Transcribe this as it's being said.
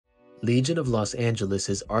Legion of Los Angeles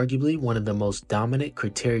is arguably one of the most dominant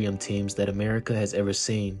criterium teams that America has ever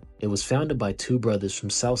seen. It was founded by two brothers from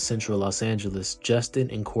South Central Los Angeles, Justin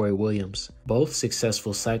and Cory Williams. Both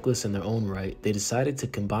successful cyclists in their own right, they decided to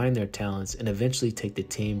combine their talents and eventually take the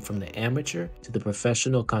team from the amateur to the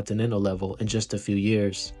professional continental level in just a few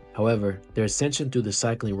years. However, their ascension through the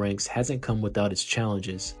cycling ranks hasn't come without its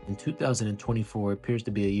challenges, and 2024 appears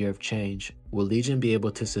to be a year of change. Will Legion be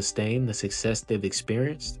able to sustain the success they've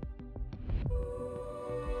experienced?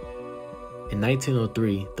 In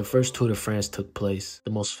 1903, the first Tour de France took place,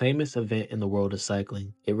 the most famous event in the world of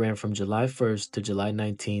cycling. It ran from July 1st to July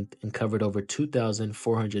 19th and covered over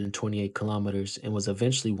 2,428 kilometers and was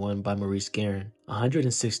eventually won by Maurice Guerin.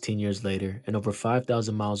 116 years later, and over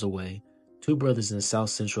 5,000 miles away, two brothers in South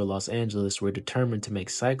Central Los Angeles were determined to make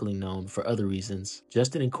cycling known for other reasons.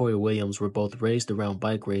 Justin and Cory Williams were both raised around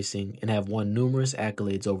bike racing and have won numerous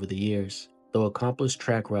accolades over the years. Though accomplished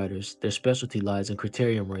track riders, their specialty lies in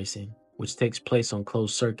criterium racing, which takes place on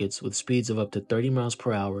closed circuits with speeds of up to 30 miles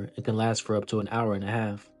per hour and can last for up to an hour and a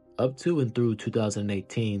half. Up to and through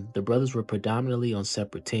 2018, the brothers were predominantly on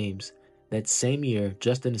separate teams. That same year,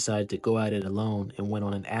 Justin decided to go at it alone and went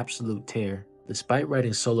on an absolute tear. Despite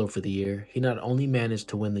riding solo for the year, he not only managed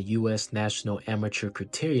to win the U.S. National Amateur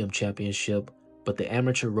Criterium Championship, but the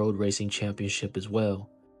Amateur Road Racing Championship as well.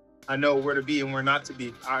 I know where to be and where not to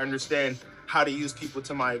be. I understand how to use people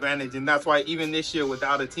to my advantage, and that's why even this year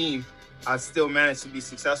without a team, I still managed to be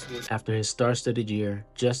successful. After his star-studded year,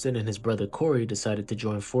 Justin and his brother Cory decided to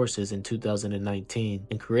join forces in 2019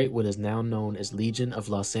 and create what is now known as Legion of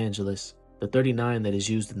Los Angeles. The 39 that is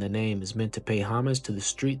used in the name is meant to pay homage to the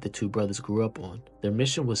street the two brothers grew up on. Their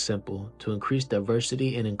mission was simple, to increase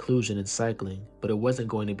diversity and inclusion in cycling, but it wasn't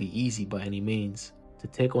going to be easy by any means. To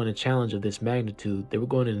take on a challenge of this magnitude, they were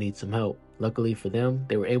going to need some help. Luckily for them,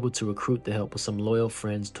 they were able to recruit the help of some loyal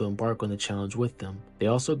friends to embark on the challenge with them. They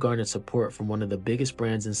also garnered support from one of the biggest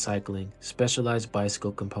brands in cycling, Specialized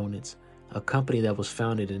Bicycle Components, a company that was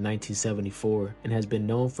founded in 1974 and has been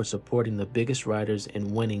known for supporting the biggest riders and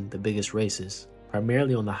winning the biggest races,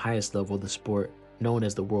 primarily on the highest level of the sport, known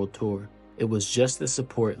as the World Tour. It was just the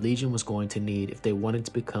support Legion was going to need if they wanted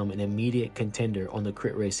to become an immediate contender on the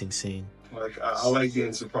crit racing scene. I like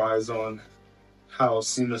getting surprised on how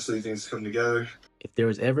seamlessly things come together. If there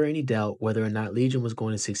was ever any doubt whether or not Legion was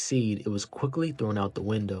going to succeed, it was quickly thrown out the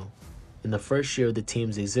window. In the first year of the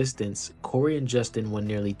team's existence, Cory and Justin won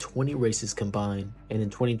nearly 20 races combined, and in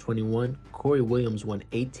 2021, Cory Williams won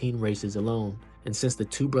 18 races alone. And since the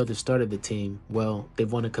two brothers started the team, well,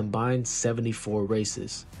 they've won a combined 74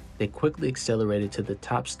 races. They quickly accelerated to the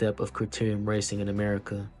top step of criterium racing in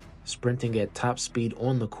America, sprinting at top speed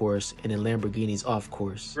on the course and in Lamborghinis off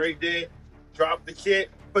course. Great day, drop the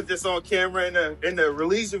kit, put this on camera in the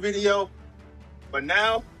release video, but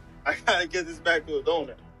now I gotta get this back to a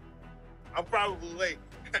donor. I'm probably late,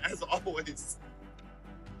 as always.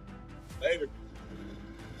 Later.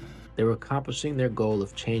 They were accomplishing their goal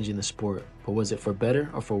of changing the sport, but was it for better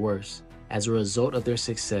or for worse? As a result of their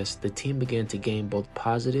success, the team began to gain both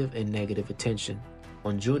positive and negative attention.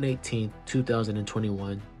 On June 18,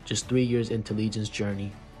 2021, just 3 years into Legion's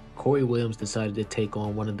journey, Cory Williams decided to take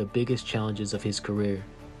on one of the biggest challenges of his career,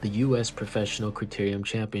 the U.S. Professional Criterium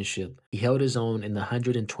Championship. He held his own in the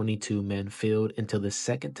 122-man field until the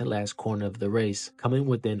second-to-last corner of the race, coming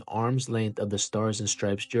within arm's length of the Stars and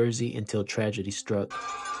Stripes jersey until tragedy struck.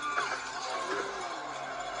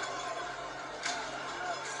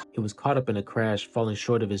 He was caught up in a crash, falling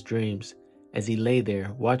short of his dreams, as he lay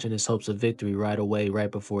there, watching his hopes of victory ride away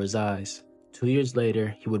right before his eyes. 2 years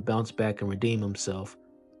later, he would bounce back and redeem himself,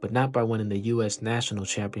 but not by winning the U.S. National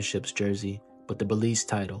Championships jersey, but the Belize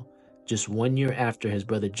title. Just 1 year after his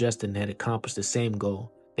brother Justin had accomplished the same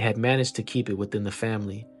goal, they had managed to keep it within the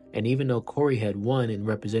family, and even though Cory had won and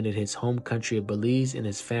represented his home country of Belize and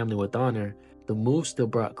his family with honor, the move still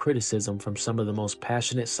brought criticism from some of the most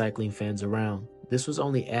passionate cycling fans around. This was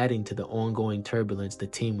only adding to the ongoing turbulence the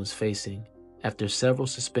team was facing. After several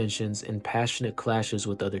suspensions and passionate clashes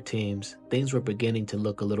with other teams, things were beginning to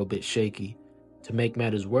look a little bit shaky. To make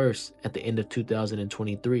matters worse, at the end of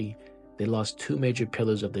 2023, they lost two major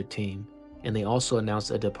pillars of their team, and they also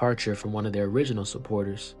announced a departure from one of their original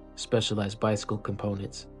supporters, Specialized Bicycle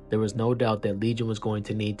Components. There was no doubt that Legion was going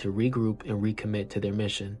to need to regroup and recommit to their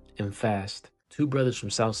mission, and fast. Two brothers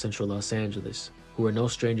from South Central Los Angeles, who were no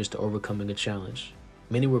strangers to overcoming a challenge.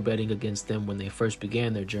 Many were betting against them when they first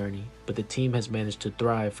began their journey, but the team has managed to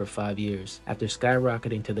thrive for 5 years. After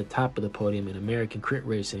skyrocketing to the top of the podium in American crit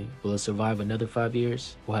racing, will it survive another 5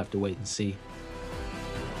 years? We'll have to wait and see.